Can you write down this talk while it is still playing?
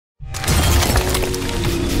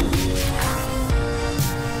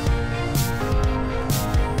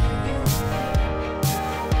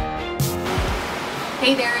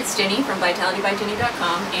it's Jenny from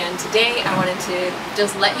vitalitybyjenny.com, and today I wanted to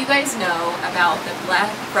just let you guys know about the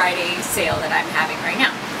Black Friday sale that I'm having right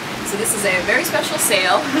now. So this is a very special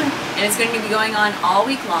sale and it's going to be going on all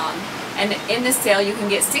week long, and in this sale you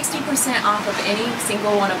can get 60% off of any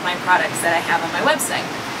single one of my products that I have on my website.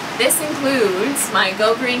 This includes my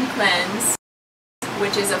Go Green Cleanse,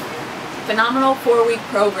 which is a phenomenal 4-week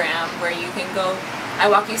program where you can go,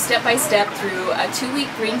 I walk you step by step through a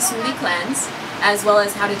 2-week green smoothie cleanse, as well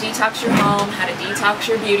as how to detox your home, how to detox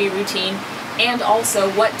your beauty routine, and also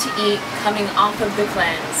what to eat coming off of the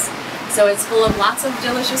cleanse. So it's full of lots of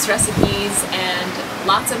delicious recipes and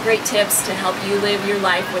lots of great tips to help you live your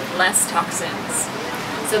life with less toxins.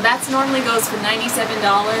 So that normally goes for $97,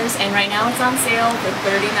 and right now it's on sale for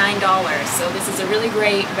 $39. So this is a really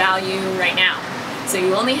great value right now. So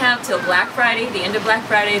you only have till Black Friday, the end of Black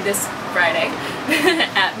Friday, this Friday,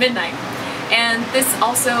 at midnight. And this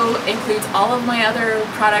also includes all of my other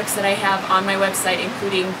products that I have on my website,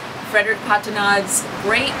 including Frederick Patenaude's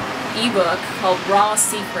great ebook called Raw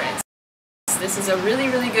Secrets. This is a really,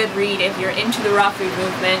 really good read if you're into the raw food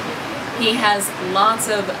movement. He has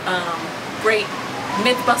lots of great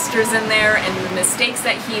mythbusters in there and the mistakes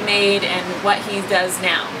that he made and what he does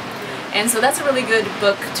now. And so that's a really good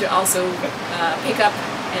book to also pick up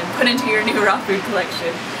and put into your new raw food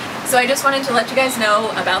collection. So I just wanted to let you guys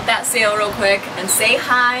know about that sale real quick and say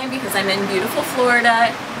hi, because I'm in beautiful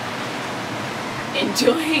Florida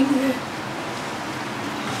enjoying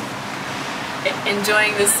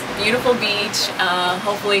this beautiful beach.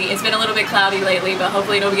 Hopefully, it's been a little bit cloudy lately, but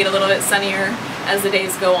hopefully it'll get a little bit sunnier as the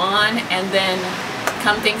days go on. And then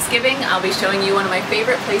come Thanksgiving, I'll be showing you one of my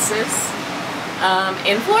favorite places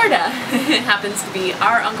in Florida. It happens to be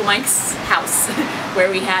our Uncle Mike's house where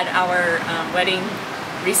we had our wedding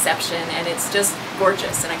reception, and it's just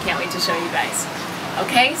gorgeous, and I can't wait to show you guys.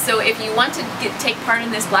 Okay, so if you want to take part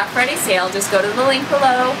in this Black Friday sale, just go to the link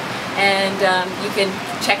below and you can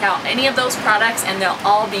check out any of those products, and they'll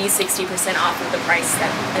all be 60% off of the price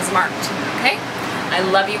that is marked. Okay, I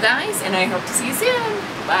love you guys, and I hope to see you soon.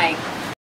 Bye.